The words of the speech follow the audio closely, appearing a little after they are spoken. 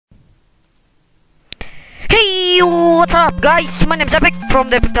Hey, what's up guys? My name's Epic from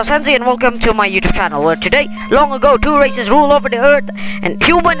the Epic Sensei and welcome to my YouTube channel where today, long ago, two races ruled over the earth, and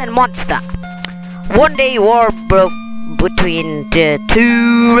human and monster. One day war broke between the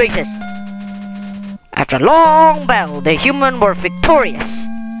two races. After a long battle, the human were victorious.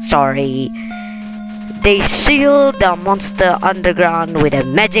 They sealed the monster underground with a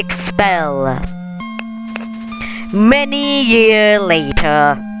magic spell. Many years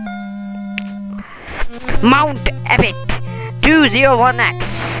later, Mount Epic 201X.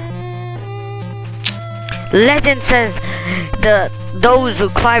 Legend says those who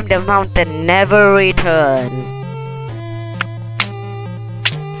climb the mountain never return.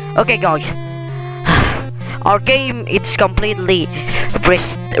 Okay guys, our game is completely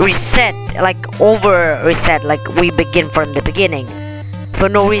reset, like reset, like we begin from the beginning. For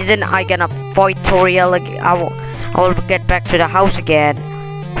no reason, I gonna fight tutorial. Like I will get back to the house again.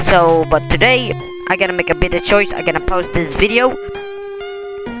 So, but today I gonna make a better choice. I gonna post this video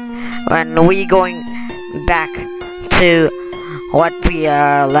when we going back to what we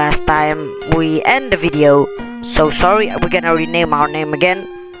last time we end the video. So sorry, we're gonna rename our name again.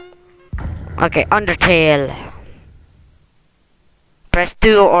 Okay, Undertale. Press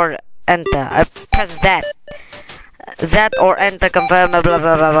 2 or enter. Press Z or enter, confirm, blah blah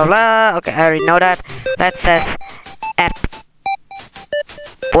blah blah blah. Okay, I already know that. That says app.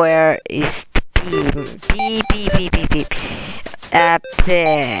 Where is the P?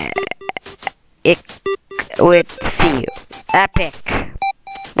 Epic with C. Epic.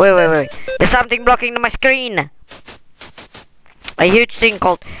 Wait. There's something blocking my screen. A huge thing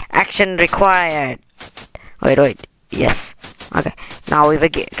called action required. Wait. Yes. Okay. Now we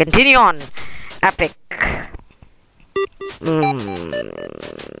continue on. Epic.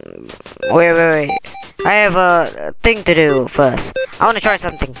 Wait. I have a thing to do first. I want to try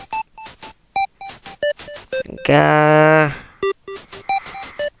something. God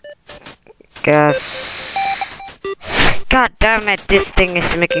damn it, this thing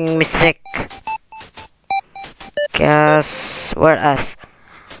is making me sick. Whereas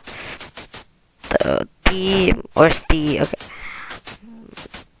the T, where's T? Okay,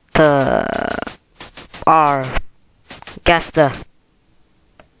 the R.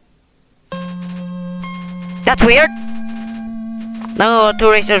 That's weird. No, two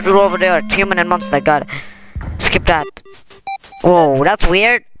racers rule over there, human and monster. God, skip that. Whoa, that's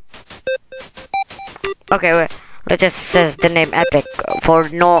weird. Okay, wait. Let's just says the name Epic for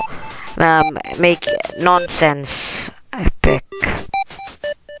no make nonsense. Epic.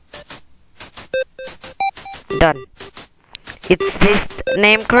 Done. Is this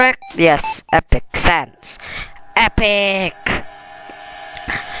name correct? Yes. Epic Sans. Epic.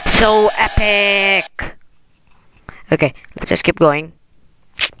 So epic. Okay, let's just keep going.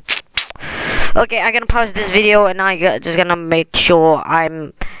 Okay, I'm gonna pause this video and just gonna make sure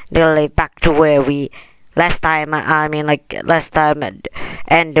I'm nearly back to where we last time. I mean, like last time, and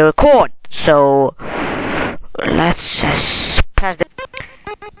the record. So let's just press the.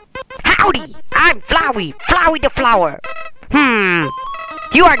 Howdy, I'm Flowey the flower.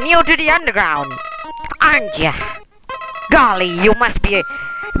 You are new to the underground, aren't ya? Golly, you must be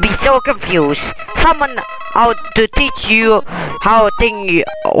so confused. Someone out to teach you how things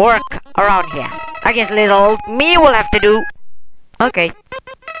work around here. I guess little old me will have to do. Okay.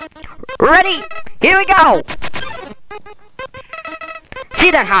 Ready? Here we go!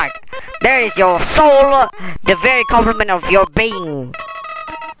 See that heart? There is your soul, the very complement of your being.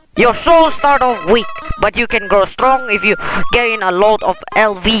 Your soul starts off weak, but you can grow strong if you gain a lot of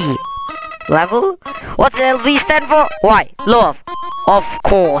LV. Level? What's LV stand for? Why? Love. Of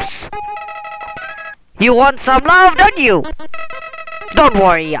course. You want some love, don't you? Don't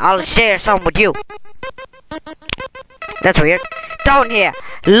worry, I'll share some with you. That's weird. Down here,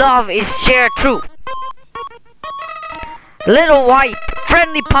 love is shared true. Little white,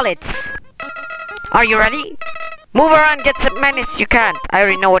 friendly pellets. Are you ready? Move around, get as many as you can. I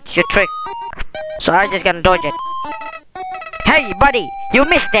already know what's your trick, so I'm just gonna dodge it. Hey, buddy, you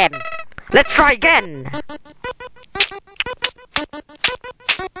missed them. Let's try again.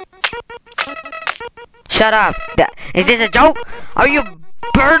 Shut up. Is this a joke? Are you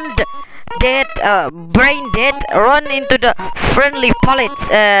burned dead, brain dead? Run into the friendly bullets,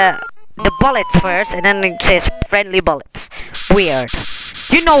 the bullets first, and then it says friendly bullets. Weird.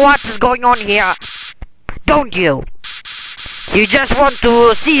 You know what is going on here, don't you? You just want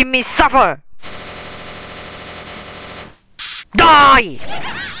to see me suffer. Die!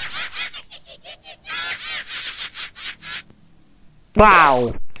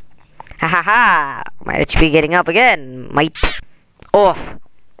 Wow. Ha. My HP getting up again, mate. Oh.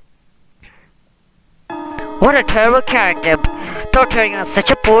 What a terrible character, torturing us such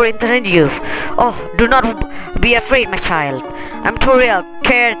a poor internet youth. Oh, do not be afraid, my child. I'm Toriel,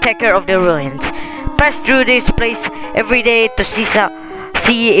 caretaker of the ruins. Pass through this place every day to see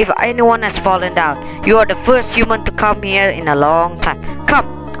if anyone has fallen down. You are the first human to come here in a long time. Come,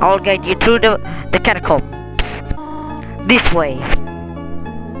 I'll guide you through the catacombs. This way.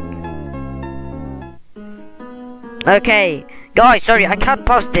 Okay, guys, sorry, I can't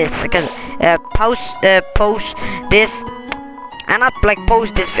post this because post this. I not like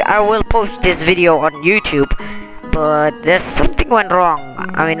post this. I will post this video on YouTube, but there's something went wrong.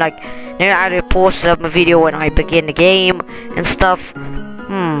 I mean, like, I post a video when I begin the game and stuff.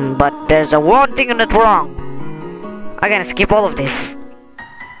 But there's a one thing that's wrong. I'm gonna skip all of this.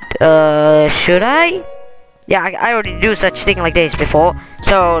 Should I? Yeah, I already do such thing like this before,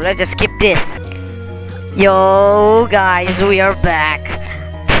 so let's just skip this. Yo guys, we are back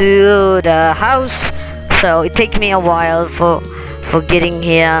to the house. So it takes me a while for getting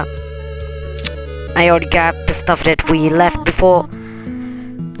here. I already got the stuff that we left before.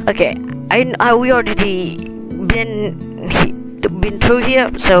 Okay, we already been through here,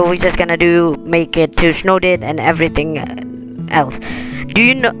 so we're just gonna make it to Snowden and everything else. Do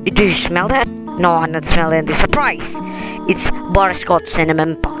you smell that? No, I'm not smelling the surprise. It's butterscotch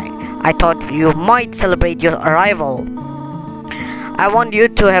cinnamon pie. I thought you might celebrate your arrival. I want you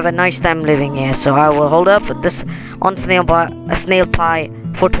to have a nice time living here, so I will hold up this on snail pie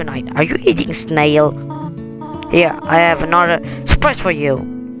for tonight. Are you eating snail? Here, I have another surprise for you.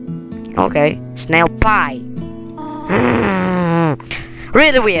 Okay, snail pie.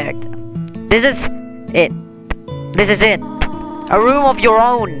 Really weird. This is it. A room of your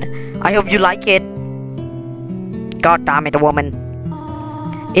own. I hope you like it. God damn it, woman.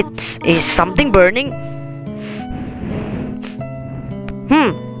 Is something burning?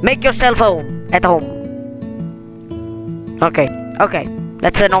 Make yourself at home. Okay,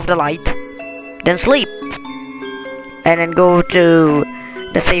 let's turn off the light. Then sleep. And then go to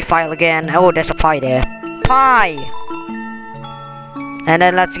the save file again. Oh, there's a pie there. Pie! And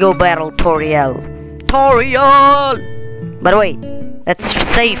then let's go battle Toriel. By the way, let's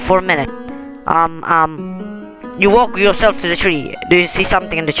save for a minute. You walk yourself to the tree. Do you see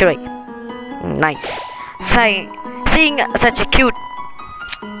something in the tree? Nice. Seeing such a cute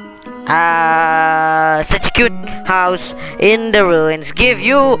house in the ruins give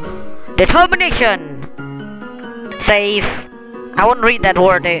you determination. Save. I won't read that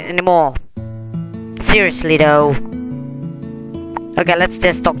word anymore. Seriously though. Okay, let's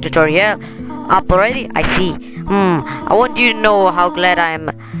just talk to Toriel. Up already? I see. I want you to know how glad I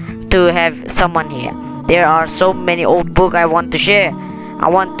am to have someone here. There are so many old books I want to share. I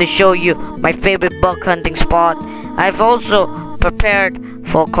want to show you my favorite bug hunting spot. I've also prepared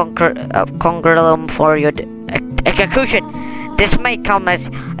for concordum for your execution. This may come as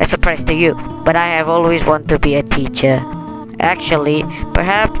a surprise to you, but I have always wanted to be a teacher. Actually,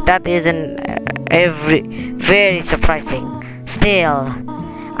 perhaps that isn't very surprising. Still,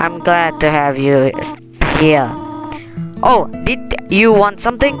 I'm glad to have you here. Oh, did you want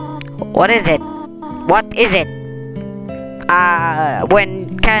something? What is it?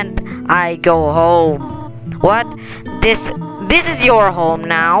 When can't I go home? What? This is your home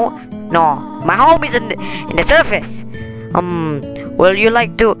now? No, my home is in the surface. Will you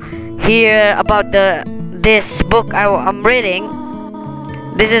like to hear about this book I'm reading?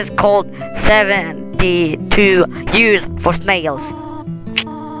 This is called 72 Years for Snails.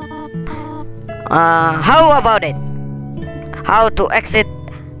 How about it? How to exit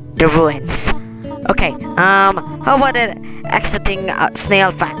the ruins. Okay, how about the exiting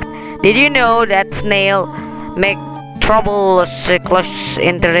snail fact? Did you know that snail make trouble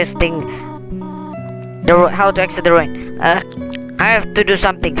interesting? How to exit the ruin? I have to do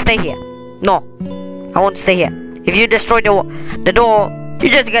something. Stay here. No, I won't stay here. If you destroy the door, you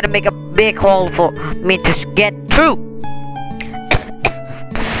just gotta make a big hole for me to get through.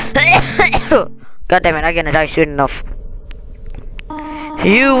 God damn it, I'm gonna die soon enough.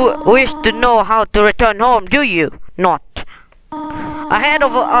 You wish to know how to return home, do you? Not. Ahead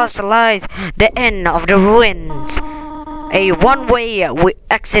of us lies the end of the ruins. A one-way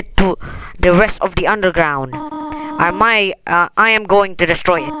exit to the rest of the underground. I am going to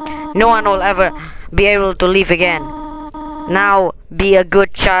destroy it. No one will ever be able to leave again. Now, be a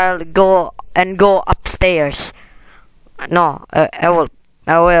good child. Go upstairs. No, I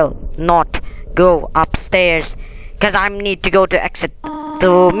will not go upstairs, because I need to go to exit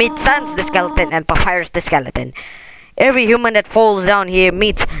to meet Sans the skeleton and Papyrus the skeleton. Every human that falls down here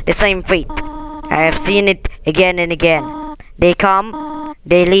meets the same fate. I have seen it again and again. They come,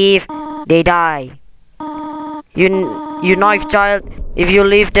 they leave, they die. You knife child. If you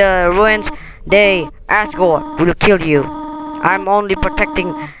leave the ruins, they, Asgore, will kill you. I'm only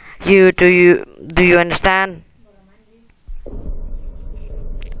protecting you. Do you understand?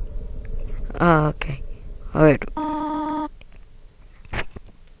 Okay. Alright.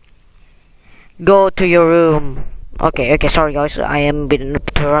 Go to your room. Okay, sorry guys, I am being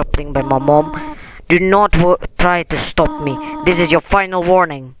interrupting by my mom. Do not try to stop me. This is your final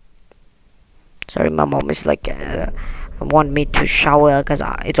warning. Sorry, my mom is like want me to shower because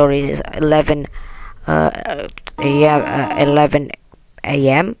it's already 11 11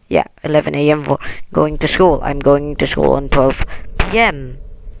 a.m. Yeah, 11 a.m. for going to school. I'm going to school on 12 p.m.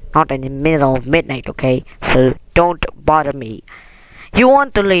 Not in the middle of midnight, okay? So don't bother me. You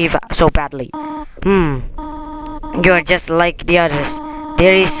want to leave so badly. You're just like the others.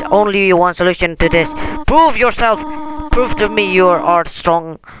 There is only one solution to this. Prove yourself. Prove to me you are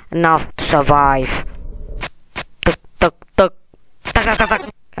strong enough to survive. Tuk, tuk, tuk. Tuk, tuk, tuk,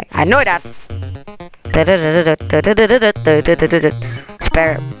 tuk. I know that.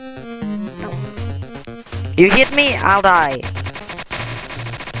 Spare. You hit me, I'll die.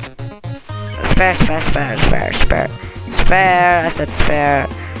 Spare. Spare. I said spare.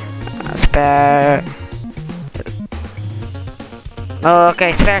 Spare.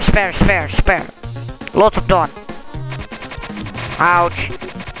 Okay, spare. Lots of dawn. Ouch.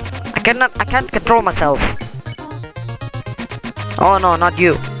 I can't control myself. Oh no, not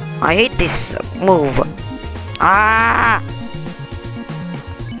you. I hate this move. Ah!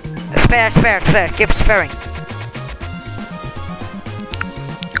 Spare. Keep sparing.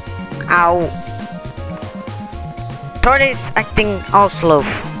 Ow. Third is acting all slow.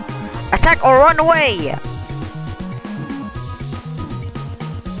 Attack or run away!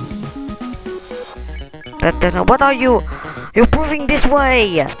 What are you? You're proving this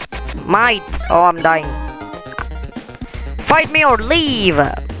way! Might! Oh, I'm dying. Fight me or leave!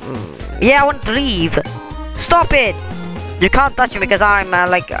 Yeah, I want to leave. Stop it! You can't touch me because I'm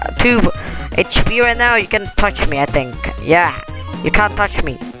like 2 HP right now. You can touch me, I think. Yeah, you can't touch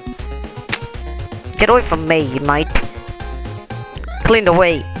me. Get away from me, mate. Clean the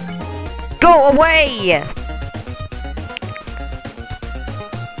way. Go away!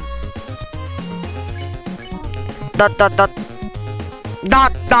 Dot.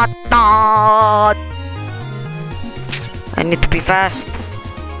 I need to be fast.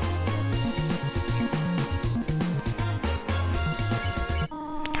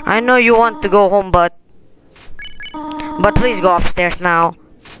 I know you want to go home, but please go upstairs now.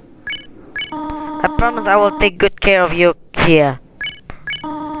 I promise I will take good care of you here.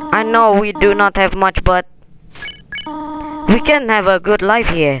 I know we do not have much, but we can have a good life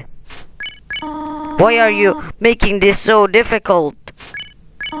here. Why are you making this so difficult?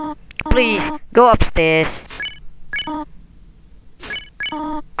 Please, go upstairs.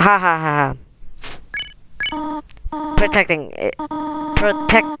 Ha.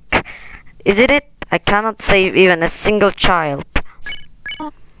 Protect. Isn't it? I cannot save even a single child.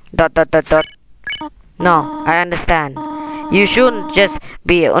 Dot. No, I understand. You shouldn't just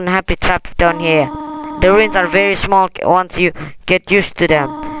be unhappy trapped down here. The ruins are very small once you get used to them.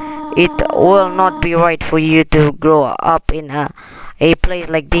 It will not be right for you to grow up in a place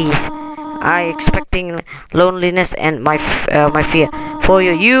like this. I expecting loneliness and my fear. For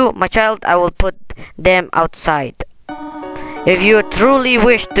you, my child, I will put them outside. If you truly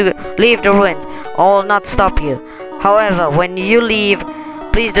wish to leave the ruins, I will not stop you. However, when you leave,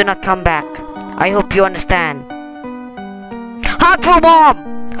 please do not come back. I hope you understand. Hug for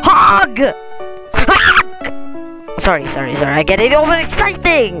mom! Hug! Sorry. I get it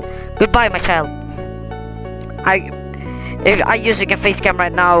overexciting. Goodbye, my child. If I using a face cam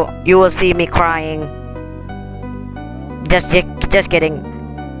right now, you will see me crying. Just kidding.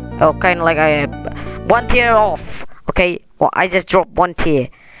 Oh, kind of like I one tear off. Okay, well, I just dropped 1 tear.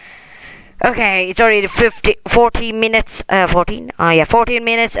 Okay, it's already 14 minutes. 14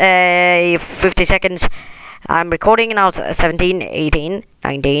 minutes. 50 seconds. I'm recording now. 17, 18,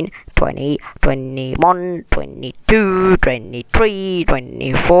 19, 20, 21, 22, 23,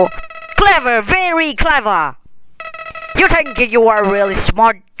 24. Clever, very clever. You think you are really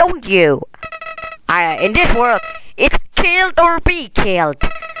smart, don't you? In this world, it's killed or be killed.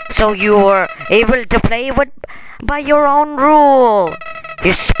 So you were able to play by your own rule.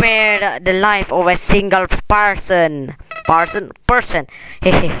 You spared the life of a single person.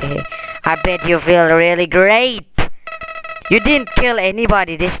 I bet you feel really great. You didn't kill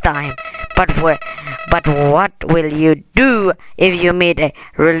anybody this time. But what will you do if you meet a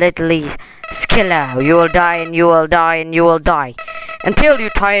relentless killer? You will die and you will die and you will die until you're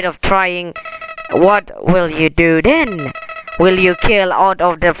tired of trying What will you do then? Will you kill out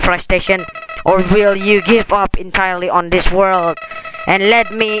of the frustration, or will you give up entirely on this world and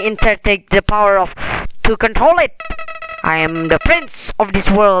let me take the power of to control it? I am the prince of this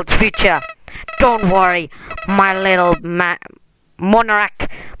world's future. Don't worry, my little monarch.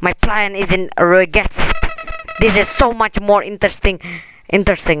 My plan isn't regrets. This is so much more interesting and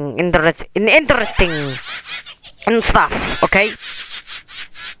stuff. Okay,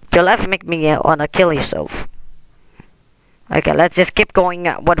 you'll have to make me wanna kill yourself. Okay, let's just keep going.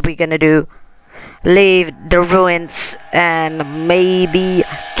 What we gonna do? Leave the ruins and maybe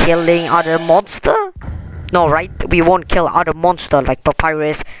killing other monster? No, right? We won't kill other monster like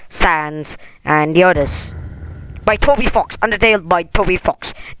Papyrus, Sans, and the others. By Toby Fox, Undertale by Toby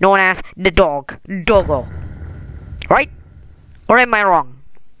Fox, known as the Doggo. Right? Or am I wrong?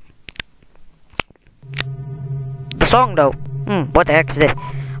 The song though. What the heck is this?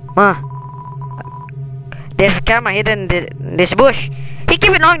 There's a camera hidden in this bush. He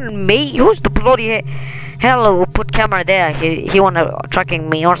keep annoying me. Who's the bloody hell who put camera there? He wanna tracking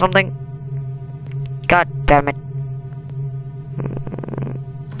me or something? God damn it.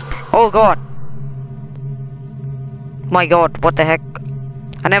 Oh god. My god, what the heck?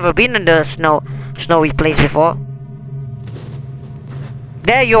 I never been in the snowy place before.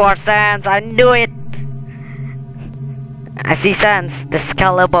 There you are, Sans. I knew it. I see Sans, the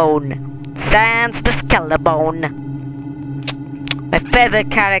Skellabone. Sans the Skellabone. My favorite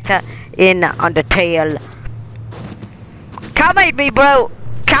character in Undertale. Come at me, bro.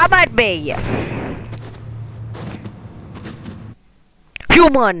 Come at me.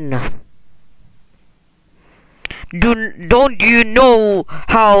 Human. Don't you know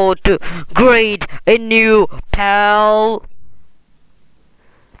how to grade a new pal?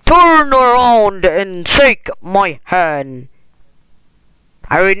 Turn around and shake my hand.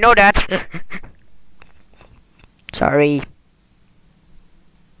 I already know that. Sorry.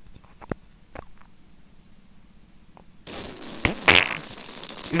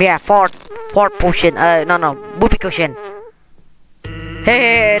 Yeah, fourth potion. No, whoopee cushion.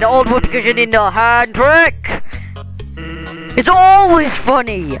 Hey, the old whoopee cushion in the hand trick. It's always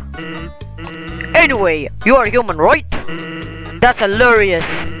funny. Anyway, you are human, right? That's hilarious.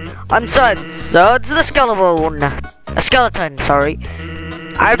 I'm Suds the skeleton, sorry.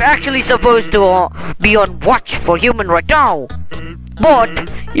 I'm actually supposed to be on watch for human right now. But,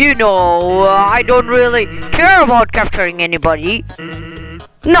 you know, I don't really care about capturing anybody.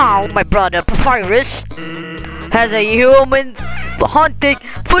 Now, my brother Papyrus has a human hunting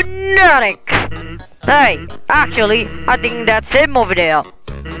fanatic. Hey, actually, I think that's him over there.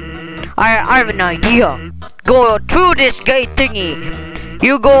 I have an idea. Go through this gate thingy.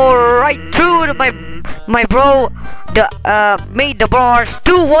 You go right through my bro. Made the bars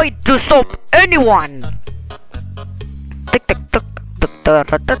too wide to stop anyone. Tick tick tick.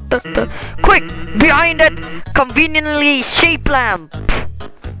 Quick, behind that conveniently shaped lamp.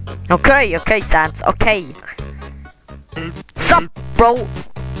 Okay, Sans. Okay. Sup, bro?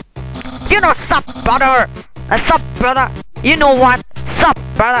 You know, sup, brother. Sup, brother. You know what? Sup,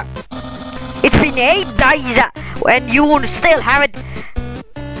 brother. It's been 8 days and you still haven't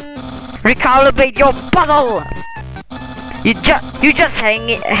recalibrate your puzzle. You just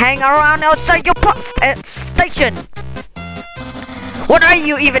hang around outside your station. What are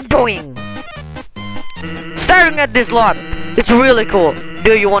you even doing? Staring at this lot. It's really cool.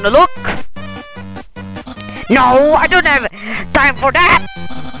 Do you want to look? No, I don't have time for that.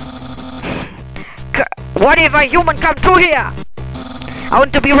 What if a human comes through here? I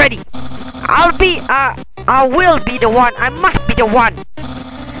want to be ready. I will be the one. I must be the one.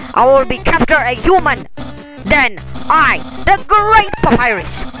 I will be capture a human. Then I, the great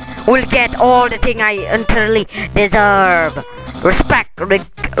Papyrus, will get all the thing I entirely deserve. Respect,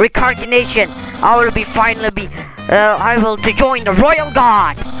 recognition. I will to join the royal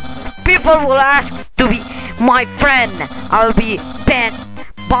guard. People will ask to be my friend. I will be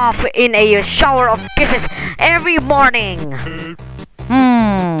bath in a shower of kisses every morning.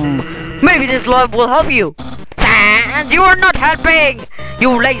 Maybe this love will help you. Sans, you are not helping,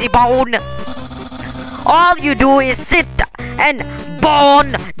 you lazy bone. All you do is sit and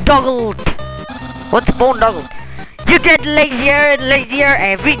bone doggled. What's bone doggled? You get lazier and lazier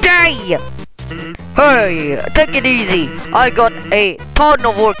every day. Hey, take it easy. I got a ton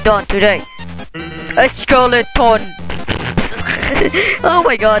of work done today. A skeleton. Oh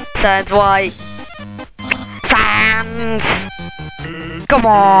my god, Sans, why? Sans! Come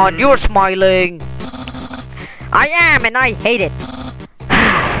on, you're smiling. I am, and I hate it.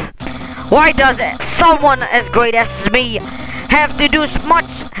 Why does someone as great as me have to do much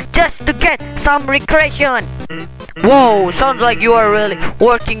just to get some recreation. Whoa, sounds like you are really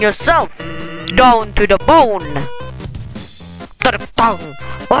working yourself down to the bone. To the tongue.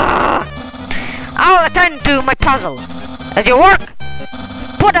 Ah. I'll attend to my puzzle. As you work,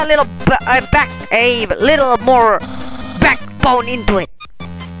 put a little more backbone into it.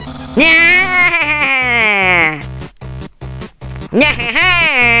 Yeah.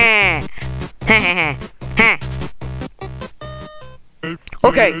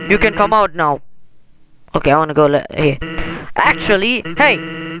 Okay, you can come out now. Okay, I wanna go here. Actually, hey,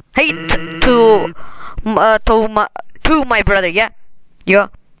 to my brother, yeah,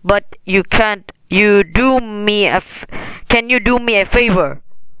 but you can't. You do me a. Can you do me a favor?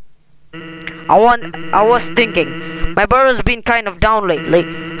 I was thinking, my brother's been kind of down lately.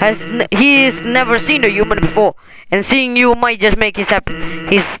 He's never seen a human before, and seeing you might just make his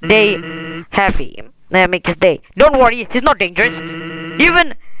day happy. Make his day. Don't worry, he's not dangerous.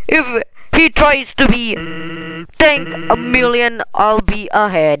 Even if he tries to be, thank a million, I'll be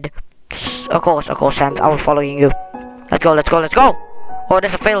ahead. Of course, Sans, I was following you. Let's go. Oh,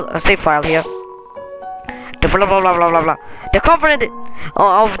 there's a save file here. The blah blah blah blah blah blah. The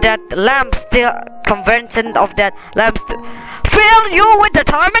convention of that lamp still fill you with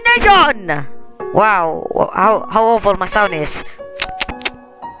determination. Wow, how awful my sound is.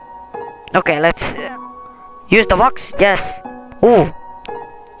 Okay, let's use the box. Yes. Ooh,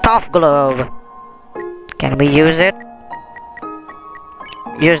 tough glove. Can we use it?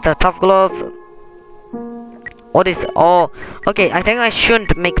 Use the tough glove. What is? Oh, okay. I think I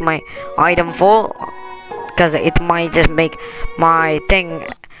shouldn't make my item full, because it might just make my thing.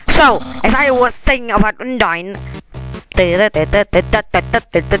 So, as I was saying about Undyne,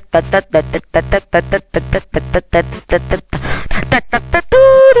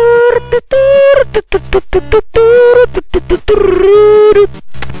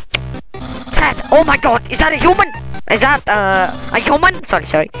 oh my god, is that a human? Is that a human?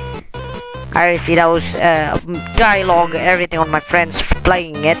 Sorry. I see that was dialogue, everything on my friends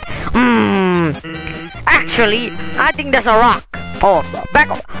playing it. Actually, I think there's a rock. Oh,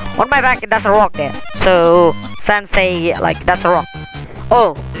 on my back, that's a rock there. So, Sensei, like, that's a rock.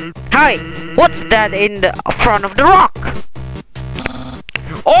 Oh, hi, what's that in the front of the rock?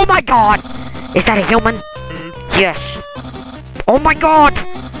 Oh my god, is that a human? Yes. Oh my god,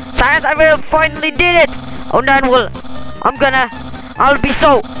 Science, I will finally did it. Oh, then I'll be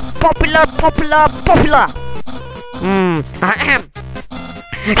so popular.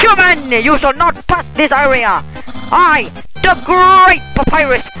 Human, you shall not pass this area. I, the great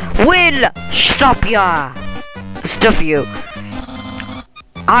Papyrus, will stop you.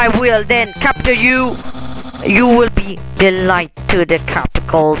 I will then capture you. You will be the light to the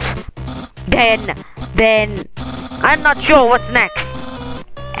capitals. Then, I'm not sure what's next.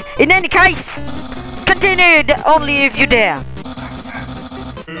 In any case, continue only if you dare.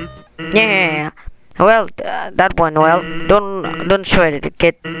 Yeah. Well, that one. Well, don't show it,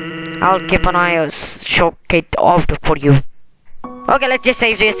 kid. I'll keep an eye on showcase off for you. Okay, let's just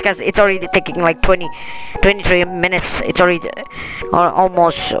save this because it's already taking like 23 minutes. It's already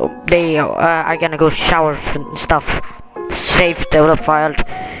almost. They are gonna go shower and stuff. Save the file,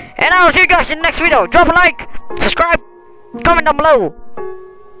 and I'll see you guys in the next video. Drop a like, subscribe, comment down below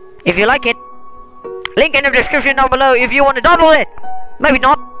if you like it. Link in the description down below if you want to download it. Maybe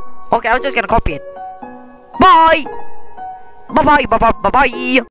not. Okay, I'm just gonna copy it. Bye. Bye.